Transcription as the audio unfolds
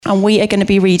And we are going to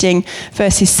be reading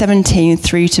verses 17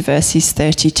 through to verses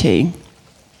 32.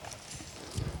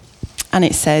 And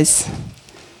it says,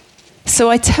 "So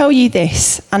I tell you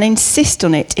this, and insist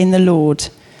on it in the Lord,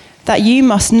 that you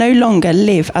must no longer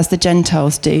live as the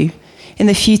Gentiles do, in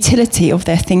the futility of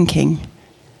their thinking.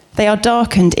 They are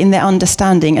darkened in their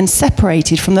understanding and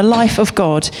separated from the life of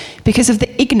God because of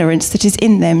the ignorance that is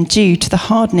in them due to the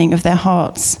hardening of their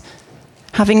hearts.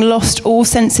 Having lost all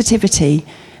sensitivity,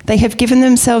 they have given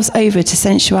themselves over to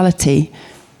sensuality,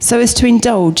 so as to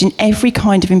indulge in every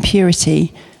kind of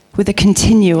impurity with a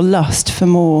continual lust for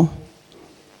more.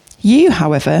 You,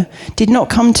 however, did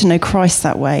not come to know Christ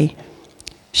that way.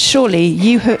 Surely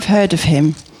you have heard of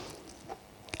him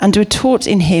and were taught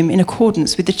in him in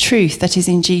accordance with the truth that is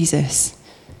in Jesus.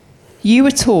 You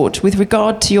were taught with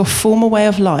regard to your former way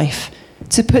of life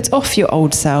to put off your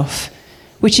old self,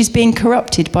 which is being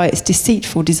corrupted by its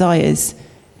deceitful desires,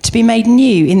 to be made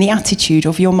new in the attitude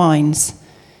of your minds,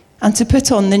 and to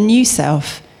put on the new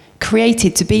self,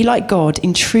 created to be like God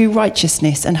in true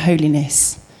righteousness and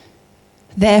holiness.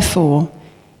 Therefore,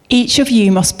 each of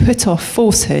you must put off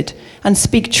falsehood and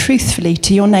speak truthfully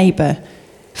to your neighbour,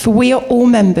 for we are all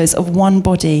members of one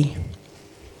body.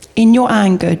 In your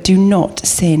anger, do not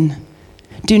sin.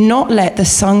 Do not let the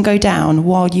sun go down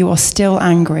while you are still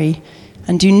angry,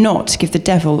 and do not give the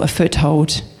devil a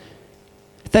foothold.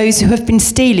 Those who have been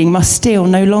stealing must steal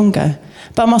no longer,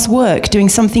 but must work doing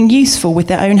something useful with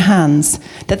their own hands,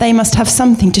 that they must have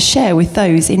something to share with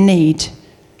those in need.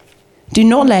 Do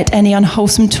not let any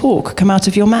unwholesome talk come out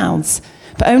of your mouths,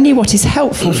 but only what is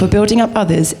helpful for building up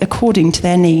others according to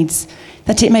their needs,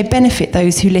 that it may benefit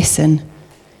those who listen.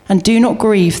 And do not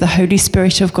grieve the Holy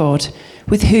Spirit of God,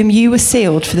 with whom you were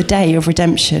sealed for the day of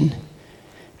redemption.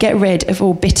 Get rid of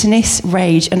all bitterness,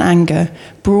 rage and anger,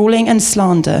 brawling and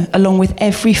slander, along with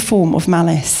every form of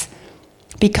malice.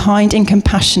 Be kind and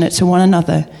compassionate to one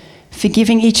another,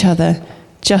 forgiving each other,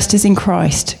 just as in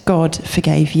Christ God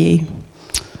forgave you."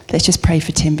 Let's just pray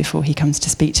for Tim before he comes to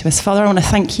speak to us. Father, I want to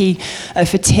thank you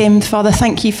for Tim. Father,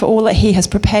 thank you for all that he has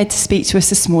prepared to speak to us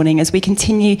this morning as we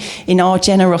continue in our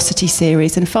generosity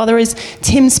series. And Father, as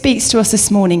Tim speaks to us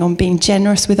this morning on being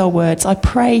generous with our words, I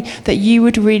pray that you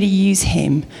would really use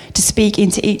him to speak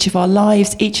into each of our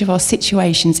lives, each of our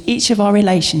situations, each of our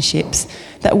relationships,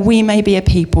 that we may be a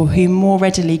people who more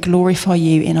readily glorify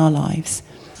you in our lives.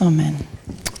 Amen.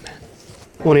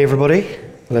 Morning, everybody.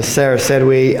 Well, as Sarah said,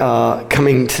 we are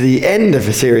coming to the end of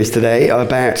a series today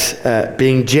about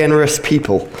being generous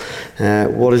people.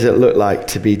 What does it look like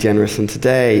to be generous? And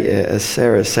today, as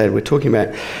Sarah said, we're talking about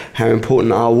how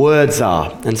important our words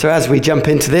are. And so as we jump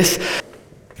into this,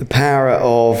 the power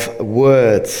of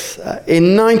words.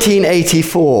 In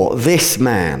 1984, this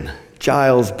man,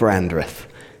 Giles Brandreth,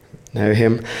 know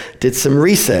him, did some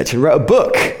research and wrote a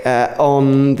book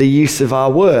on the use of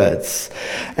our words.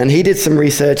 And he did some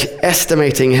research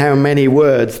estimating how many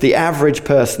words the average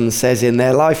person says in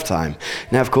their lifetime.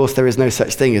 Now, of course, there is no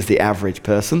such thing as the average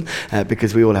person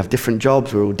because we all have different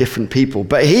jobs, we're all different people.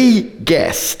 But he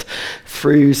guessed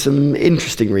through some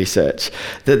interesting research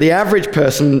that the average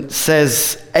person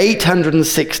says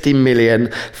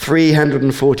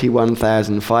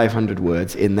 860,341,500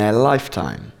 words in their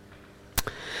lifetime.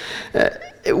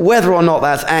 Whether or not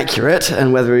that's accurate,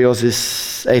 and whether yours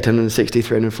is 860,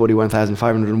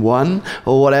 341,501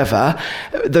 or whatever,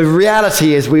 the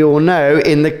reality is we all know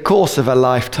in the course of a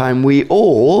lifetime we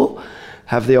all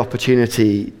have the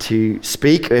opportunity to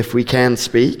speak, if we can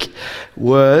speak,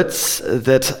 words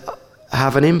that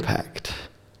have an impact.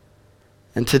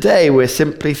 And today we're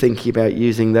simply thinking about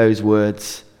using those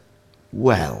words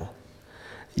well,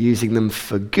 using them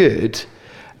for good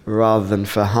rather than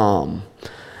for harm.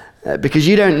 Because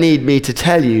you don't need me to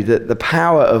tell you that the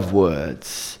power of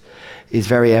words is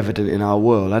very evident in our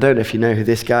world. I don't know if you know who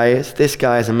this guy is. This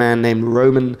guy is a man named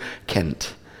Roman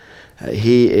Kent.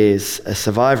 He is a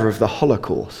survivor of the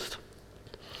Holocaust.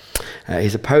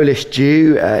 He's a Polish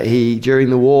Jew. He, during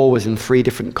the war, was in 3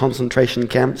 different concentration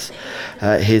camps.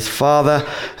 His father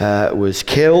was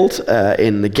killed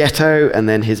in the ghetto, and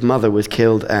then his mother was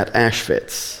killed at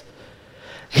Auschwitz.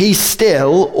 He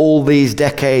still, all these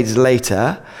decades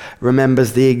later,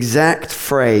 remembers the exact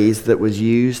phrase that was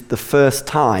used the first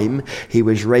time he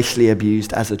was racially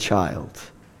abused as a child.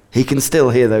 He can still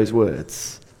hear those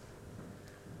words.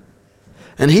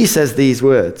 And he says these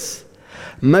words: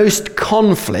 "Most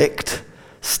conflict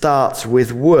starts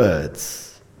with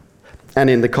words." And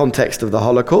in the context of the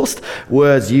Holocaust,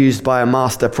 words used by a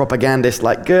master propagandist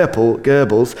like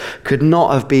Goebbels could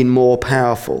not have been more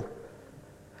powerful.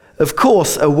 Of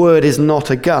course, a word is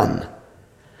not a gun.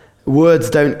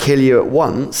 Words don't kill you at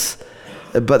once,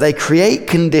 but they create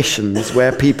conditions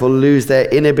where people lose their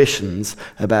inhibitions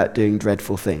about doing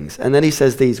dreadful things. And then he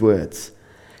says these words.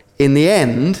 In the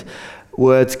end,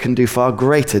 words can do far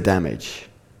greater damage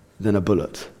than a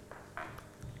bullet.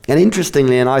 And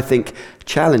interestingly, and I think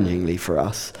challengingly for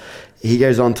us, he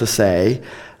goes on to say,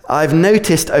 I've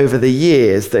noticed over the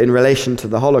years that in relation to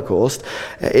the Holocaust,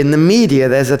 in the media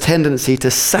there's a tendency to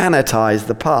sanitize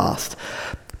the past.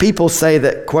 People say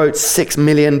that, quote, 6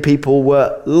 million people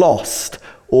were lost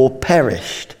or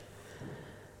perished.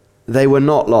 They were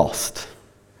not lost.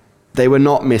 They were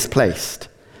not misplaced.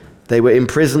 They were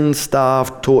imprisoned,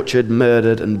 starved, tortured,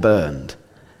 murdered, and burned.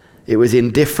 It was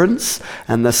indifference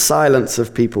and the silence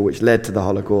of people which led to the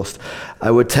Holocaust.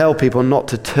 I would tell people not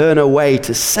to turn away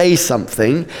to say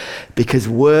something, because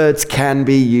words can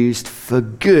be used for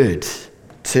good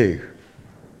too.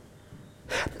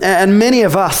 And many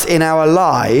of us in our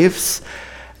lives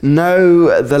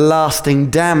know the lasting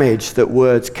damage that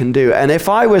words can do. And if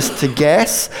I was to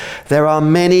guess, there are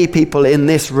many people in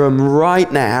this room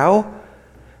right now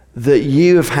that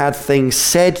you have had things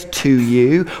said to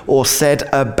you or said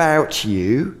about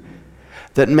you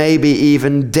that maybe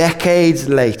even decades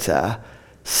later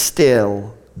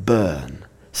still burn,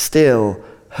 still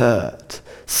hurt,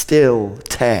 still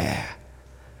tear.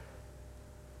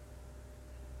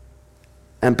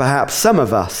 And perhaps some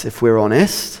of us, if we're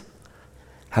honest,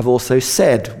 have also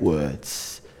said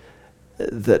words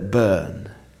that burn,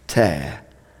 tear,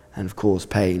 and cause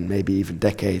pain, maybe even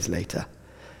decades later.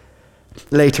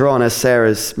 Later on, as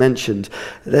Sarah's mentioned,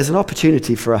 there's an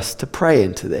opportunity for us to pray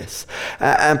into this.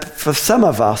 And for some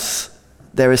of us,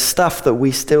 there is stuff that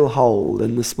we still hold.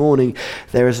 And this morning,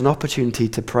 there is an opportunity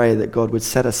to pray that God would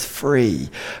set us free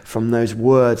from those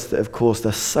words that have caused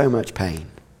us so much pain.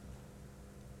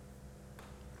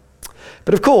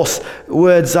 But of course,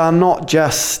 words are not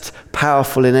just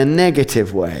powerful in a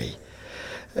negative way.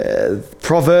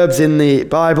 Proverbs in the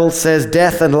Bible says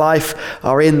death and life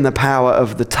are in the power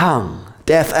of the tongue.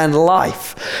 Death and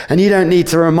life. And you don't need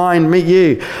to remind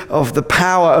you of the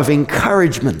power of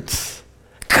encouragement.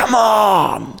 Come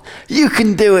on, you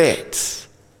can do it.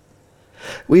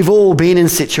 We've all been in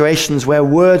situations where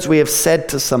words we have said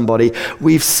to somebody,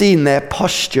 we've seen their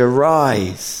posture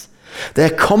rise. Their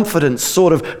confidence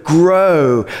sort of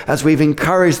grow as we've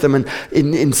encouraged them and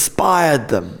inspired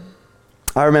them.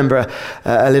 I remember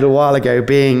a little while ago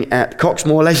being at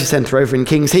Coxmoor Leisure Centre over in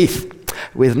Kings Heath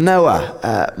with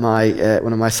Noah,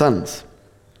 one of my sons.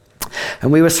 And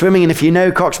we were swimming, and if you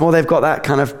know Coxmoor, they've got that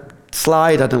kind of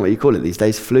slide, I don't know what you call it these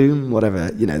days, flume,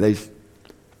 whatever, those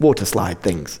water slide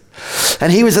things.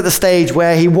 And he was at the stage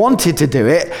where he wanted to do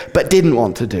it, but didn't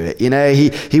want to do it.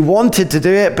 He wanted to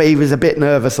do it, but he was a bit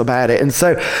nervous about it. And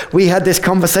so we had this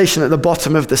conversation at the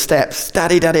bottom of the steps.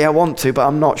 Daddy, I want to, but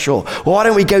I'm not sure. Well, why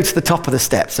don't we go to the top of the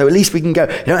steps? So at least we can go.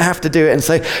 You don't have to do it. And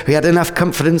so we had enough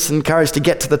confidence and courage to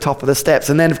get to the top of the steps.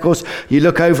 And then, of course, you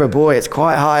look over, boy, it's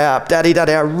quite high up. Daddy,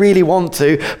 I really want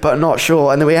to, but I'm not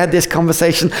sure. And then we had this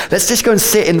conversation. Let's just go and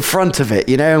sit in front of it,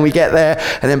 and we get there.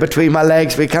 And then between my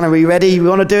legs, we ready? We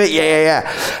want to do it? Yeah.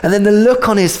 And then the look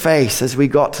on his face as we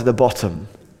got to the bottom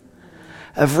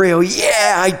of real,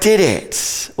 yeah, I did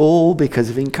it. All because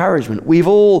of encouragement. We've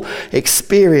all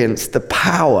experienced the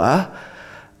power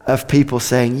of people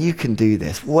saying, you can do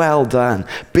this. Well done.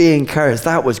 Be encouraged.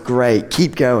 That was great.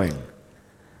 Keep going.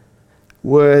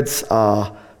 Words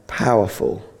are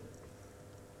powerful.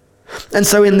 And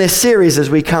so in this series, as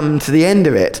we come to the end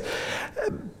of it,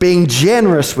 being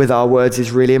generous with our words is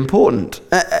really important.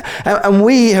 And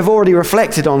we have already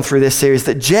reflected on through this series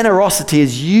that generosity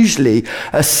is usually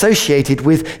associated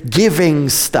with giving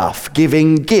stuff,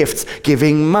 giving gifts,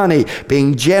 giving money,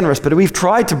 being generous. But we've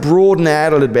tried to broaden it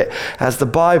out a little bit as the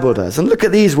Bible does. And look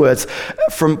at these words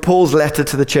from Paul's letter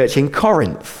to the church in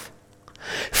Corinth.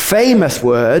 Famous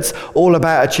words all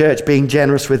about a church being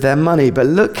generous with their money. But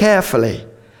look carefully.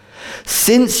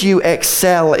 Since you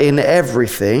excel in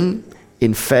everything,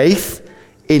 in faith,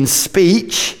 in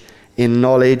speech, in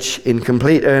knowledge, in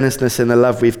complete earnestness in the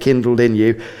love we've kindled in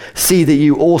you, see that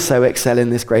you also excel in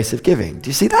this grace of giving.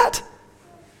 Do you see that?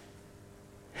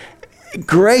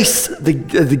 Grace, the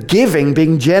giving,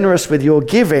 being generous with your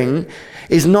giving,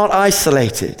 is not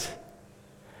isolated.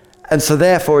 And so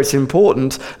therefore it's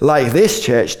important, like this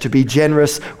church, to be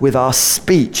generous with our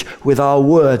speech, with our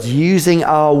words, using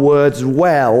our words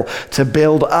well to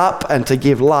build up and to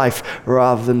give life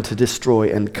rather than to destroy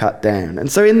and cut down.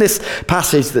 And so in this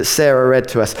passage that Sarah read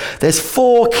to us, there's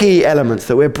 4 key elements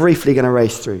that we're briefly going to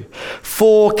race through.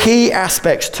 4 key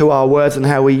aspects to our words and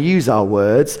how we use our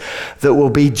words that will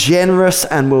be generous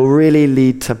and will really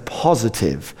lead to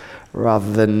positive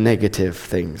rather than negative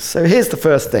things. So here's the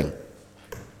first thing.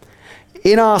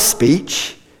 in our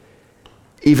speech,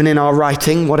 even in our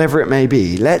writing, whatever it may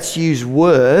be, let's use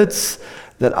words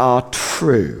that are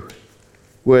true.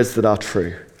 Words that are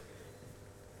true.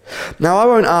 Now, I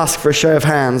won't ask for a show of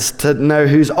hands to know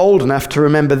who's old enough to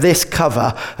remember this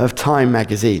cover of Time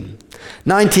magazine.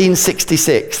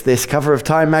 1966, this cover of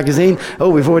Time magazine. Oh,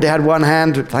 we've already had one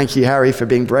hand. Thank you, Harry, for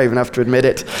being brave enough to admit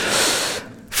it.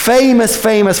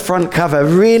 Famous front cover,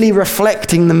 really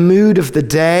reflecting the mood of the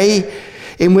day,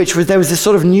 in which there was this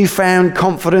sort of newfound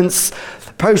confidence,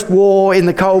 post-war, in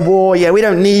the Cold War. Yeah, we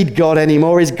don't need God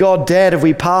anymore. Is God dead? Have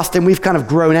we passed him? We've kind of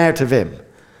grown out of him.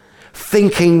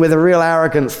 Thinking with a real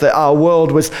arrogance that our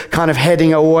world was kind of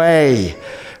heading away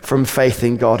from faith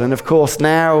in God. And of course,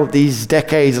 now, these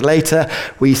decades later,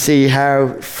 we see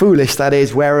how foolish that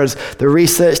is, whereas the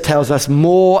research tells us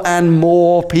more and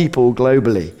more people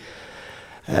globally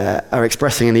are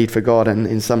expressing a need for God and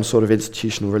in some sort of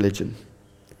institutional religion.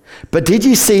 But did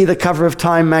you see the cover of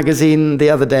Time magazine the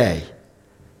other day?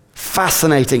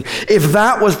 Fascinating. If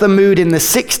that was the mood in the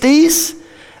 60s,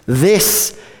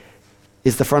 this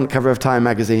is the front cover of Time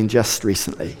magazine just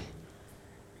recently.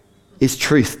 Is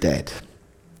truth dead?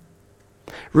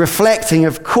 Reflecting,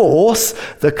 of course,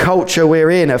 the culture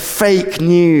we're in of fake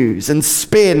news and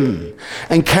spin.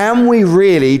 And can we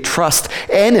really trust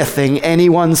anything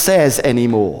anyone says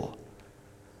anymore?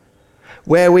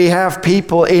 Where we have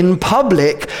people in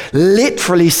public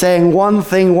literally saying one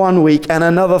thing one week and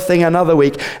another thing another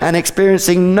week and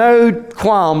experiencing no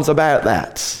qualms about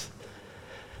that.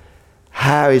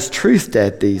 How is truth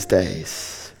dead these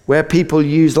days? Where people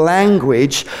use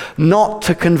language not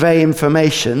to convey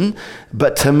information,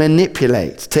 but to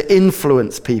manipulate, to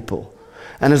influence people.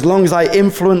 And as long as I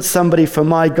influence somebody for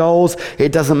my goals,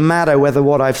 it doesn't matter whether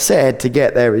what I've said to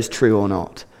get there is true or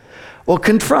not. Or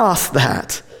contrast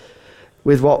that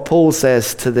with what Paul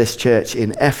says to this church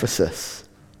in Ephesus.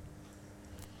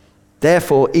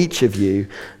 Therefore, each of you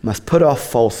must put off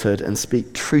falsehood and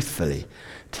speak truthfully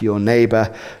to your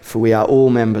neighbor, for we are all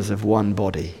members of one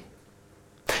body.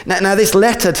 Now, this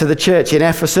letter to the church in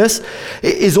Ephesus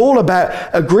is all about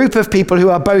a group of people who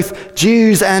are both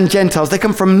Jews and Gentiles. They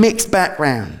come from mixed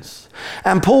backgrounds.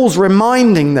 And Paul's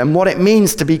reminding them what it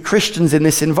means to be Christians in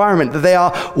this environment, that they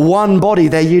are one body,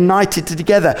 they're united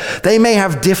together. They may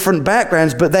have different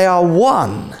backgrounds, but they are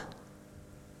one.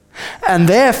 And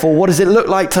therefore, what does it look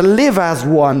like to live as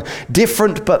one,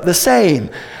 different but the same?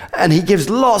 And he gives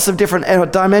lots of different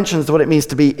dimensions to what it means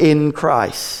to be in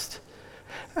Christ.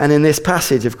 And in this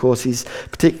passage, of course, he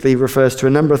particularly refers to a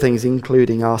number of things,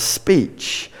 including our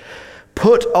speech.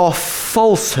 Put off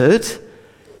falsehood,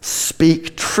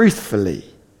 speak truthfully,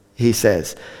 he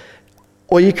says.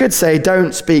 Or you could say,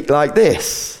 don't speak like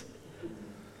this.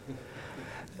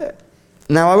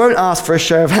 Now, I won't ask for a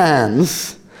show of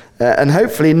hands, and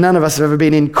hopefully none of us have ever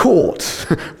been in court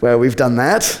where we've done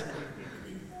that.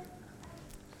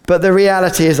 But the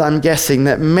reality is, I'm guessing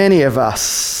that many of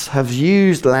us have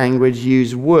used language,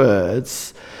 used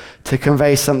words to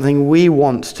convey something we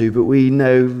want to, but we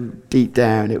know deep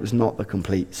down it was not the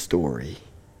complete story.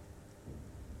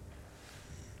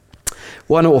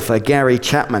 One author, Gary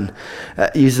Chapman,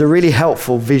 used a really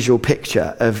helpful visual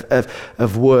picture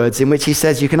of words in which he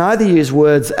says you can either use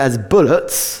words as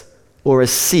bullets or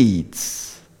as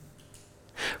seeds.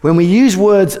 When we use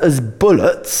words as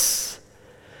bullets,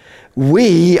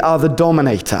 we are the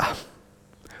dominator.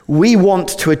 We want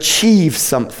to achieve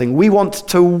something. We want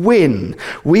to win.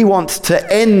 We want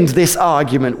to end this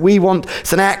argument.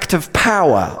 It's an act of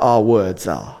power, our words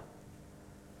are.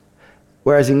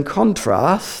 Whereas in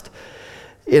contrast,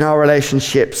 in our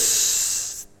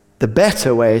relationships, the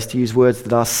better way is to use words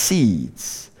that are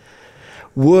seeds.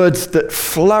 Words that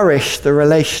flourish the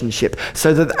relationship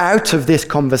so that out of this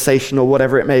conversation or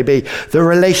whatever it may be, the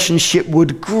relationship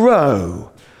would grow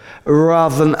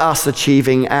rather than us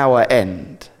achieving our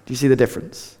end. Do you see the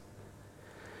difference?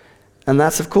 And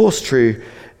that's, of course, true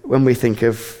when we think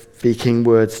of speaking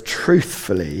words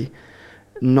truthfully,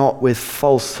 not with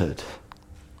falsehood.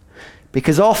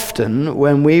 Because often,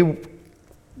 when we're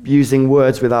using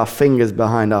words with our fingers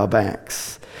behind our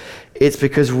backs, it's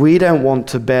because we don't want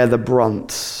to bear the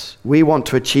brunt. We want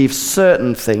to achieve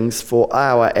certain things for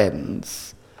our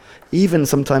ends, even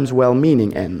sometimes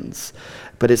well-meaning ends.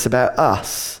 But it's about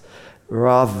us,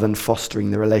 rather than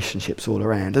fostering the relationships all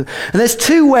around. And there's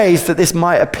two ways that this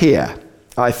might appear,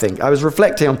 I think. I was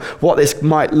reflecting on what this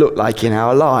might look like in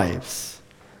our lives.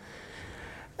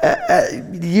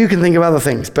 You can think of other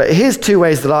things, but here's two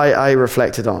ways that I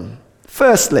reflected on.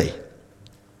 Firstly,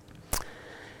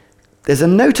 there's a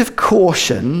note of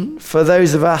caution for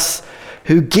those of us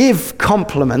who give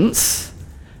compliments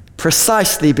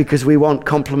precisely because we want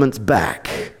compliments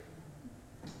back.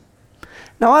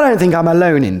 Now, I don't think I'm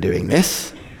alone in doing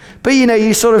this. But,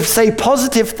 you sort of say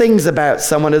positive things about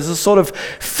someone as a sort of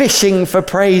fishing for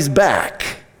praise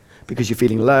back because you're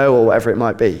feeling low or whatever it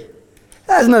might be.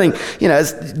 There's nothing,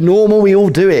 it's normal. We all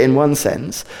do it in one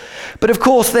sense. But of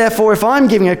course, therefore, if I'm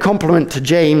giving a compliment to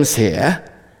James here,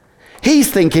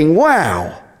 he's thinking,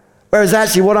 wow. Whereas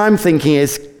actually what I'm thinking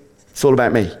is, it's all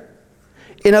about me.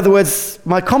 In other words,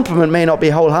 my compliment may not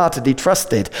be wholeheartedly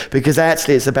trusted because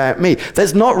actually it's about me.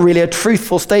 That's not really a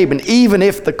truthful statement, even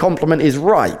if the compliment is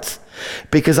right,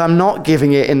 because I'm not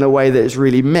giving it in the way that it's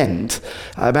really meant.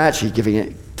 I'm actually giving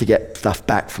it to get stuff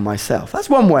back for myself. That's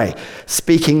one way.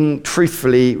 Speaking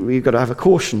truthfully, we've got to have a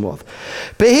caution with.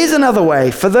 But here's another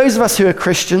way. For those of us who are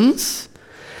Christians,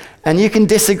 and you can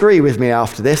disagree with me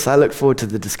after this, I look forward to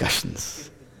the discussions.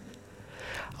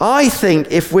 I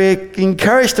think if we're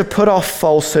encouraged to put off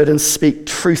falsehood and speak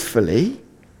truthfully,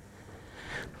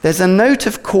 there's a note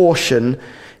of caution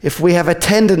if we have a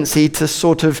tendency to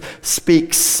sort of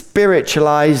speak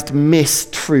spiritualized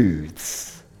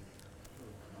mistruths.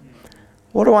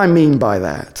 What do I mean by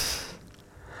that?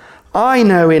 I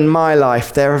know in my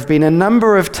life there have been a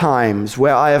number of times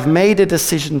where I have made a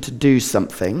decision to do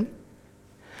something,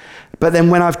 but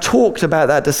then when I've talked about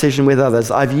that decision with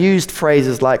others, I've used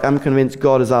phrases like, I'm convinced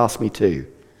God has asked me to,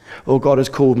 or God has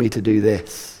called me to do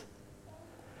this.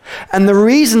 And the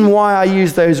reason why I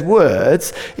use those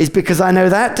words is because I know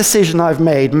that decision I've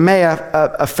made may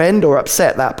offend or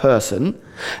upset that person.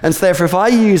 And so therefore, if I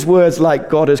use words like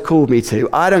God has called me to,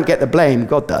 I don't get the blame,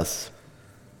 God does.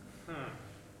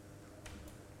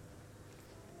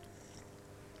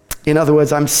 In other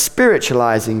words, I'm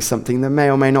spiritualizing something that may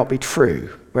or may not be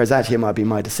true, whereas actually it might be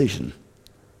my decision.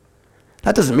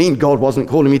 That doesn't mean God wasn't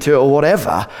calling me to it or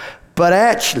whatever, but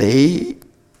actually,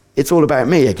 it's all about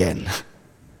me again.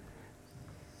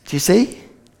 Do you see?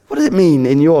 What does it mean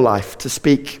in your life to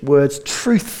speak words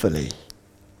truthfully?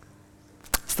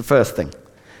 It's the first thing.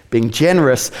 Being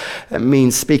generous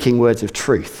means speaking words of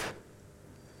truth.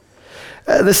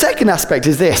 The second aspect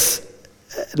is this.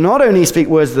 Not only speak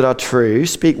words that are true,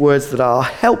 speak words that are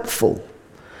helpful.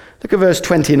 Look at verse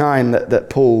 29 that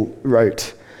Paul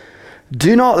wrote.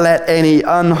 Do not let any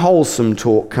unwholesome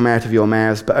talk come out of your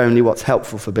mouths, but only what's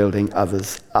helpful for building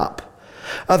others up.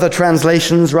 Other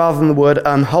translations, rather than the word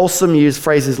unwholesome, use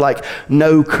phrases like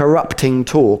no corrupting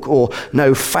talk or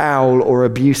no foul or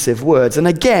abusive words. And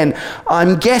again,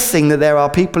 I'm guessing that there are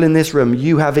people in this room,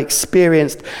 you have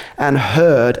experienced and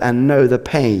heard and know the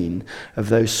pain of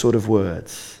those sort of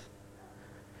words.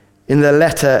 In the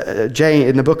letter,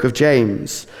 in the book of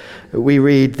James, we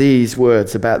read these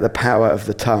words about the power of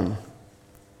the tongue.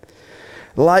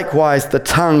 Likewise, the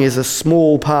tongue is a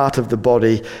small part of the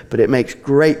body, but it makes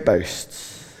great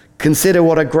boasts. Consider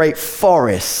what a great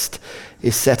forest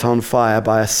is set on fire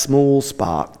by a small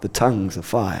spark. The tongue's a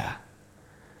fire.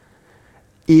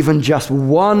 Even just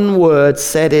one word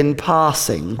said in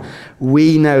passing,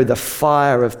 we know the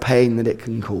fire of pain that it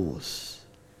can cause.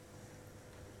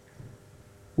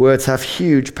 Words have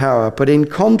huge power, but in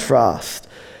contrast,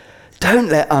 don't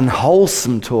let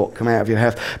unwholesome talk come out of your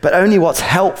mouth, but only what's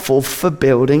helpful for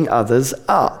building others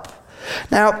up.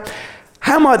 Now,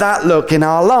 how might that look in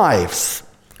our lives?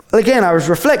 Again, I was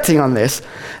reflecting on this,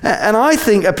 and I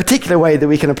think a particular way that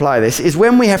we can apply this is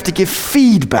when we have to give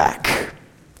feedback.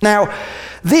 Now,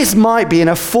 this might be in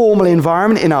a formal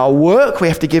environment in our work. We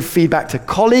have to give feedback to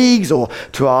colleagues or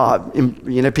to our,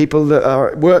 people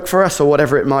that work for us or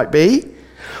whatever it might be.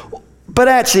 But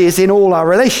actually, it's in all our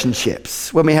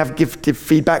relationships, when we have give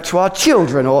feedback to our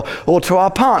children or to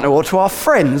our partner or to our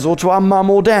friends or to our mum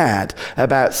or dad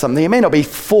about something. It may not be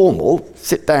formal.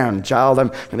 Sit down, child, I'm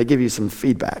going to give you some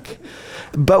feedback.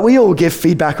 But we all give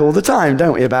feedback all the time,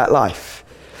 don't we, about life?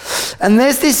 And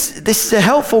there's this is a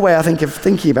helpful way, I think, of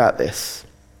thinking about this.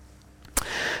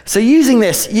 So using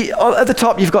this, at the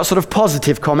top, you've got sort of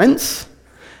positive comments.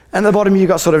 And at the bottom, you've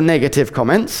got sort of negative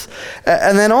comments.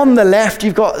 And then on the left,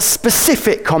 you've got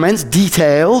specific comments,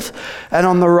 detailed. And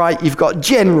on the right, you've got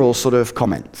general sort of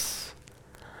comments.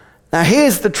 Now,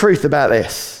 here's the truth about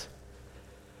this.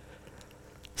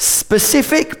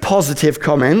 Specific positive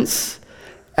comments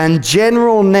and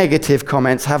general negative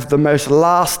comments have the most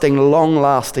lasting,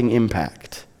 long-lasting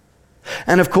impact.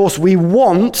 And of course, we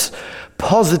want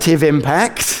positive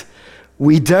impact.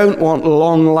 We don't want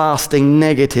long-lasting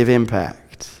negative impact.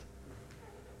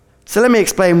 So let me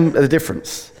explain the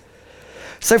difference.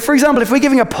 So for example, if we're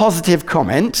giving a positive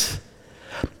comment,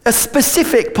 a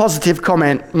specific positive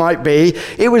comment might be,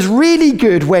 it was really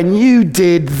good when you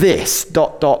did this, ...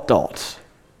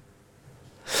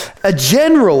 A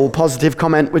general positive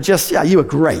comment would just, yeah, you were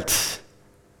great.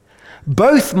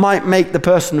 Both might make the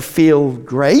person feel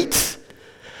great,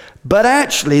 But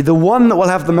actually, the one that will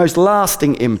have the most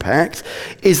lasting impact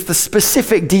is the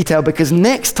specific detail, because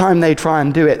next time they try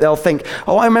and do it, they'll think,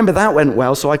 oh, I remember that went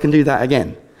well, so I can do that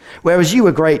again. Whereas you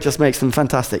were great just makes them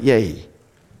fantastic. Yay.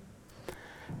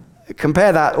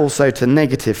 Compare that also to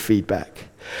negative feedback.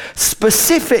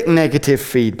 Specific negative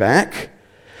feedback,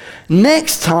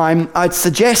 next time I'd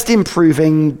suggest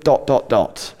improving ...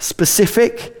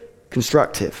 Specific,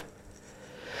 constructive.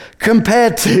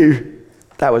 Compared to,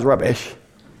 that was rubbish.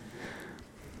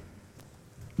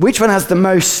 Which one has the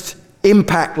most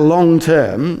impact long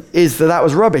term is that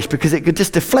was rubbish, because it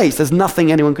just deflates. There's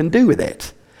nothing anyone can do with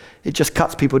it. It just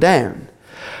cuts people down.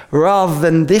 Rather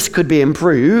than this could be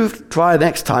improved, try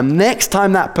next time. Next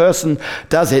time that person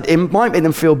does it, it might make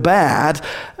them feel bad,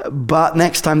 but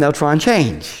next time they'll try and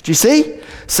change. Do you see?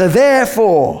 So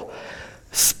therefore,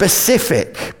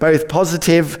 specific, both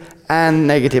positive and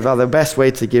negative, are the best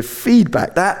way to give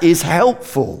feedback. That is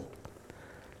helpful.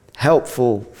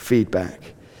 Helpful feedback.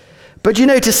 But you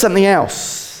notice something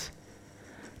else.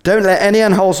 Don't let any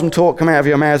unwholesome talk come out of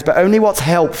your mouths, but only what's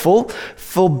helpful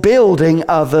for building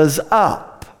others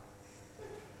up.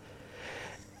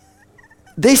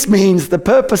 This means the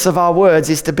purpose of our words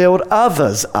is to build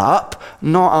others up,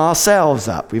 not ourselves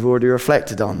up. We've already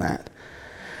reflected on that.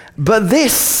 But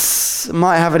this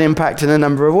might have an impact in a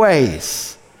number of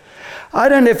ways. I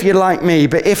don't know if you're like me,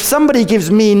 but if somebody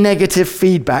gives me negative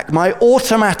feedback, my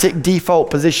automatic default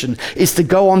position is to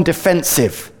go on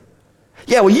defensive.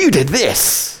 Yeah, well, you did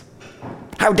this.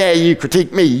 How dare you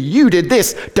critique me? You did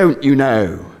this, don't you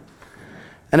know?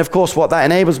 And of course, what that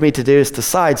enables me to do is to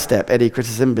sidestep any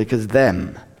criticism because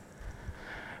them.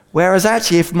 Whereas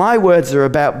actually, if my words are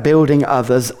about building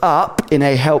others up in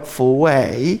a helpful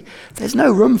way, there's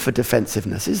no room for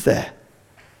defensiveness, is there?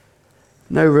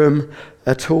 No room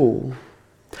at all.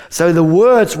 So the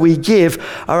words we give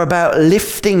are about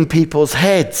lifting people's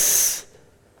heads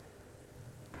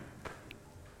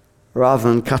rather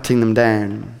than cutting them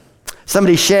down.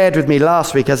 Somebody shared with me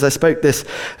last week as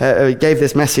I gave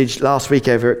this message last week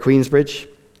over at Queensbridge.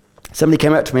 Somebody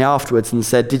came up to me afterwards and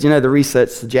said, did you know the research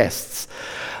suggests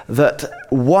that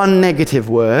one negative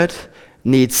word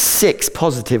needs 6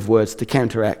 positive words to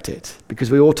counteract it,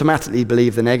 because we automatically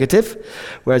believe the negative,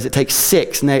 whereas it takes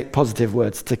 6 positive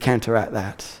words to counteract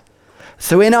that.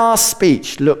 So in our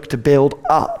speech, look to build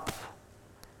up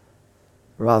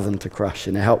rather than to crush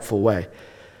in a helpful way.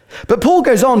 But Paul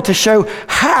goes on to show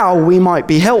how we might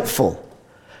be helpful.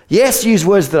 Yes, use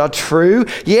words that are true.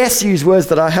 Yes, use words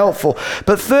that are helpful.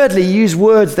 But thirdly, use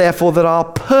words, therefore, that are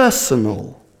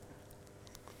personal.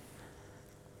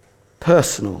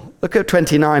 Personal. Look at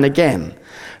 29 again.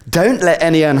 Don't let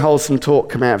any unwholesome talk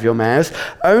come out of your mouths,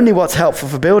 only what's helpful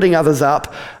for building others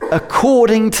up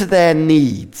according to their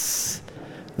needs,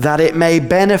 that it may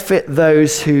benefit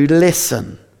those who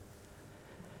listen.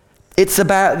 It's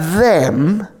about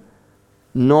them,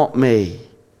 not me.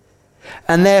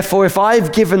 And therefore, if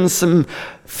I've given some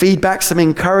feedback, some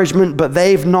encouragement, but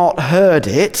they've not heard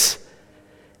it,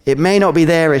 it may not be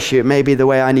their issue, it may be the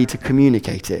way I need to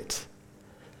communicate it.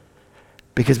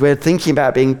 Because we're thinking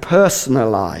about being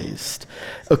personalized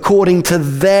according to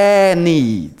their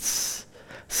needs,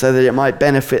 so that it might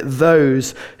benefit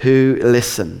those who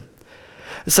listen.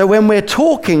 So when we're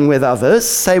talking with others,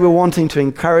 say we're wanting to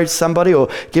encourage somebody or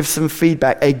give some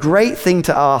feedback, a great thing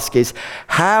to ask is,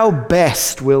 how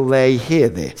best will they hear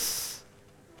this?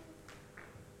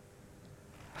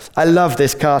 I love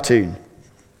this cartoon.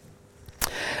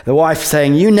 The wife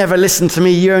saying, you never listen to me,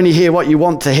 you only hear what you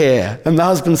want to hear. And the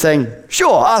husband saying,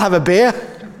 sure, I'll have a beer.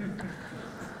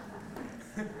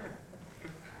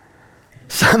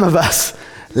 Some of us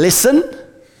listen,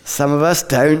 some of us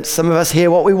don't, some of us hear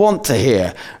what we want to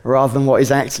hear rather than what is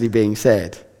actually being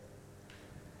said.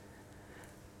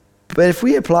 But if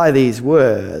we apply these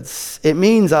words, it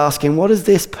means asking, what does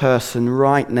this person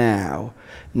right now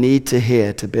need to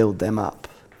hear to build them up?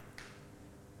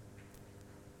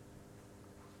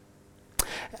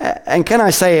 And can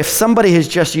I say, if somebody has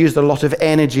just used a lot of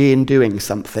energy in doing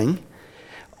something,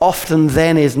 often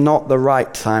then is not the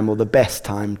right time or the best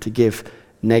time to give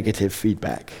negative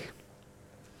feedback.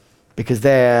 Because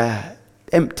they're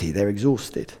empty, they're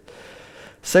exhausted.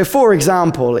 So for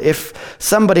example, if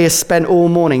somebody has spent all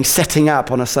morning setting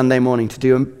up on a Sunday morning to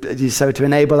do so to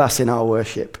enable us in our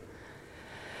worship,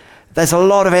 there's a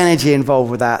lot of energy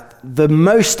involved with that. The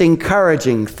most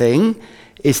encouraging thing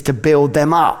is to build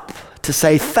them up. To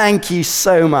say, thank you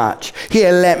so much.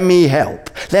 Here, let me help.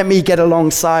 Let me get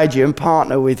alongside you and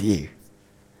partner with you.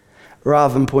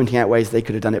 Rather than pointing out ways they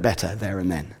could have done it better there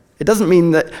and then. It doesn't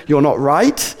mean that you're not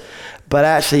right, but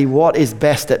actually what is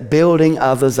best at building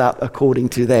others up according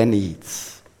to their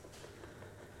needs.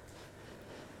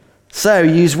 So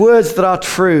use words that are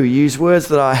true, use words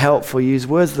that are helpful, use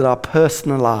words that are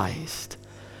personalized.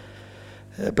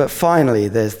 But finally,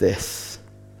 there's this.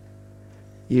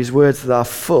 Use words that are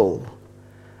full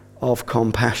of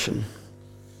compassion.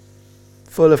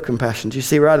 Full of compassion. Do you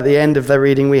see right at the end of the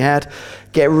reading we had?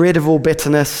 Get rid of all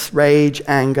bitterness, rage,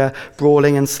 anger,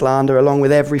 brawling and slander, along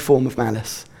with every form of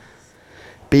malice.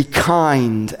 Be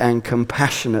kind and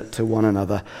compassionate to one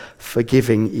another,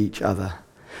 forgiving each other.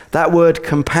 That word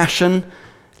compassion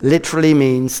literally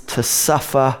means to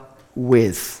suffer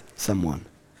with someone.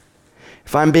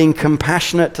 If I'm being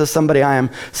compassionate to somebody, I am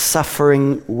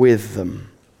suffering with them.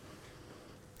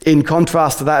 In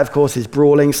contrast to that, of course, is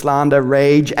brawling, slander,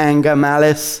 rage, anger,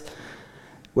 malice.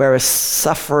 Whereas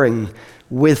suffering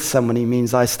with somebody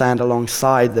means I stand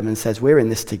alongside them and says, we're in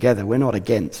this together. We're not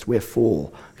against, we're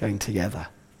for going together.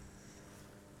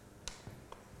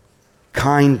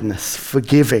 Kindness,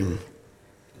 forgiving.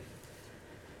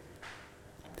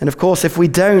 And of course, if we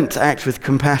don't act with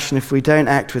compassion, if we don't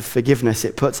act with forgiveness,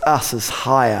 it puts us as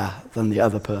higher than the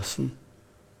other person.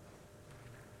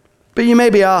 But you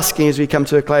may be asking as we come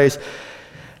to a close,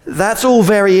 that's all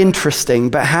very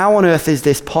interesting, but how on earth is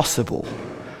this possible?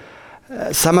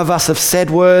 Some of us have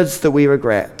said words that we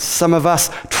regret. Some of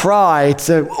us try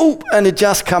to, and it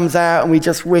just comes out and we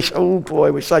just wish, oh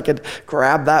boy, wish I could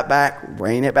grab that back,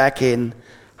 rein it back in.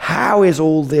 How is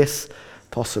all this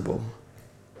possible?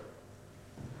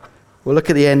 Well,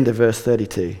 look at the end of verse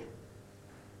 32.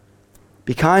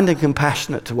 Be kind and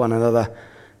compassionate to one another,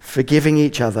 forgiving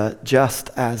each other just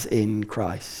as in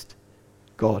Christ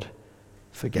God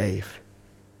forgave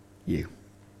you.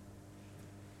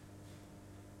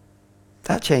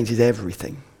 That changes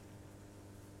everything.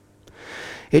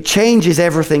 It changes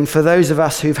everything for those of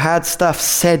us who've had stuff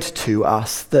said to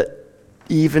us that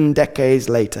even decades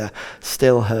later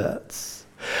still hurts.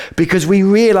 Because we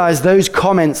realize those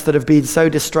comments that have been so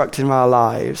destructive in our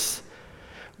lives,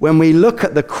 when we look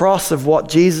at the cross of what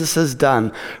Jesus has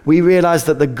done, we realize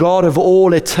that the God of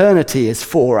all eternity is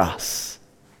for us.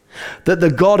 That the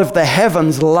God of the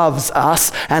heavens loves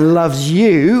us and loves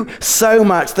you so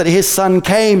much that his son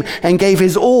came and gave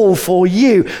his all for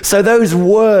you. So those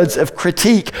words of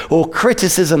critique or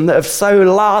criticism that have so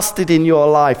lasted in your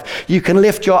life, you can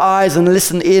lift your eyes and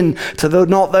listen in to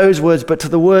not those words, but to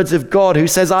the words of God who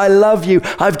says, I love you,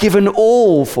 I've given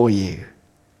all for you.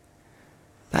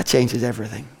 That changes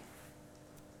everything.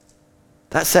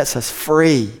 That sets us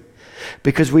free.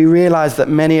 Because we realize that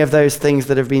many of those things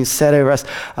that have been said over us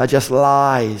are just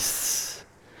lies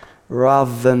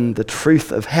rather than the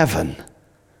truth of heaven.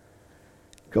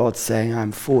 God saying,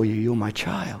 I'm for you, you're my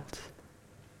child.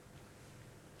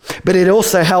 But it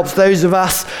also helps those of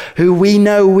us who we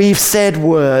know we've said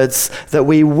words that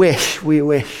we wish we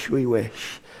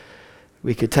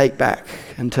could take back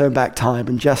and turn back time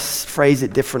and just phrase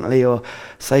it differently or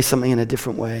say something in a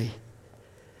different way.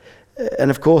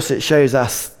 And of course it shows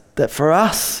us that for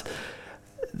us,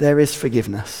 there is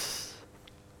forgiveness.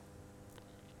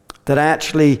 That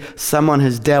actually someone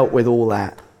has dealt with all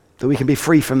that. That we can be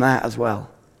free from that as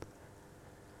well.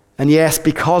 And yes,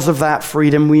 because of that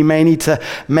freedom, we may need to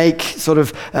make sort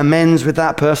of amends with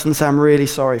that person. So I'm really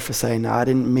sorry for saying, no, I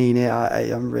didn't mean it.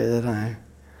 I'm really, I don't know.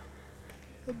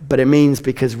 But it means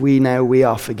because we know we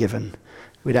are forgiven.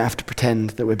 We don't have to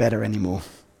pretend that we're better anymore.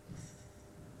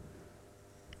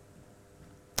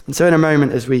 And so in a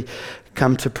moment as we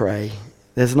come to pray,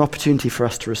 there's an opportunity for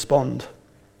us to respond.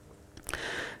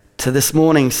 To this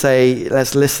morning say,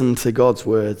 let's listen to God's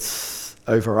words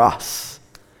over us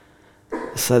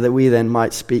so that we then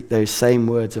might speak those same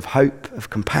words of hope,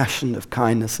 of compassion, of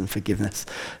kindness and forgiveness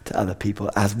to other people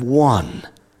as one.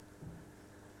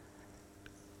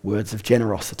 Words of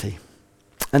generosity.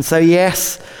 And so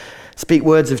yes, speak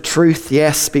words of truth.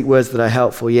 Yes, speak words that are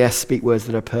helpful. Yes, speak words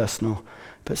that are personal.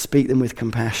 But speak them with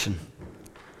compassion.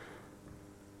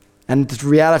 And the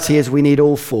reality is we need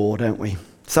all four, don't we?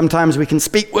 Sometimes we can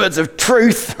speak words of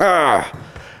truth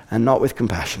and not with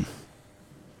compassion.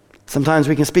 Sometimes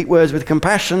we can speak words with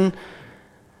compassion,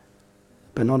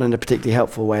 but not in a particularly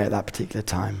helpful way at that particular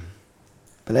time.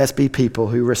 But let's be people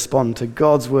who respond to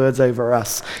God's words over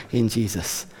us in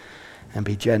Jesus and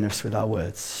be generous with our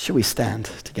words. Shall we stand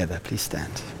together? Please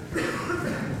stand.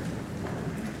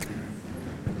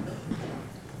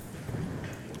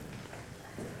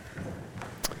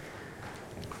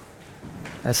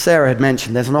 As Sarah had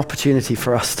mentioned, there's an opportunity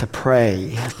for us to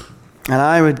pray. And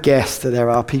I would guess that there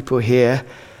are people here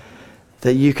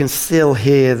that you can still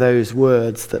hear those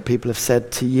words that people have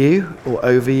said to you or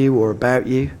over you or about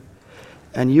you,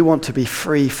 and you want to be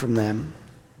free from them.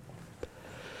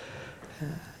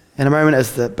 In a moment,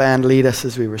 as the band lead us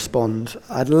as we respond,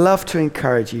 I'd love to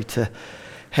encourage you to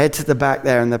head to the back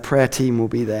there, and the prayer team will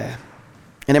be there.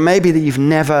 And it may be that you've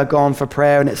never gone for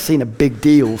prayer and it's seen a big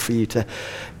deal for you to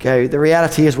go. The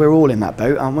reality is we're all in that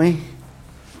boat, aren't we?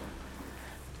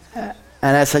 And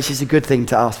as such, it's a good thing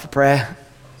to ask for prayer.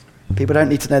 People don't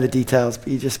need to know the details, but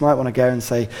you just might want to go and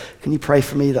say, can you pray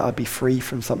for me that I'd be free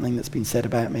from something that's been said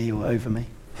about me or over me?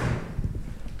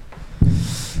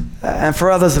 And for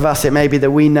others of us, it may be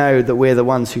that we know that we're the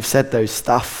ones who've said those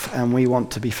stuff, and we want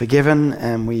to be forgiven,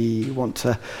 and we want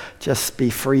to just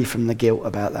be free from the guilt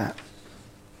about that.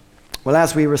 Well,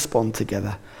 as we respond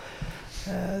together,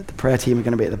 the prayer team are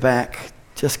going to be at the back.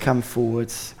 Just come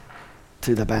forwards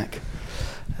to the back,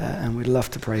 and we'd love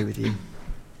to pray with you.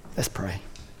 Let's pray.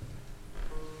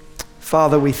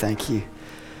 Father, we thank you.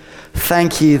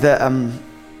 Thank you that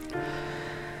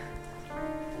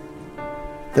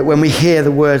that when we hear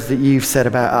the words that you've said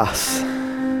about us,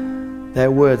 they're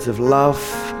words of love,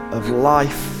 of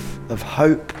life, of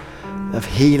hope, of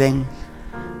healing,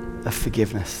 of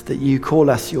forgiveness, that you call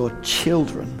us your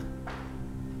children,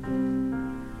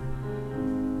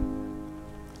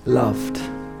 loved.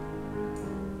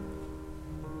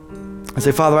 And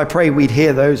so, Father, I pray we'd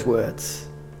hear those words,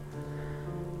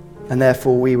 and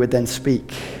therefore we would then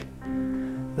speak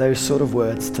those sort of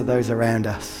words to those around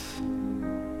us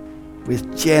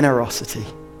with generosity,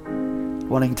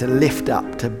 wanting to lift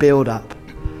up, to build up,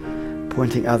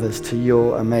 pointing others to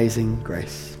your amazing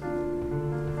grace.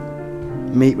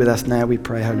 Meet with us now, we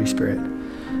pray, Holy Spirit.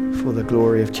 For the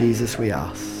glory of Jesus we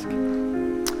ask.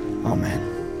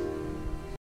 Amen.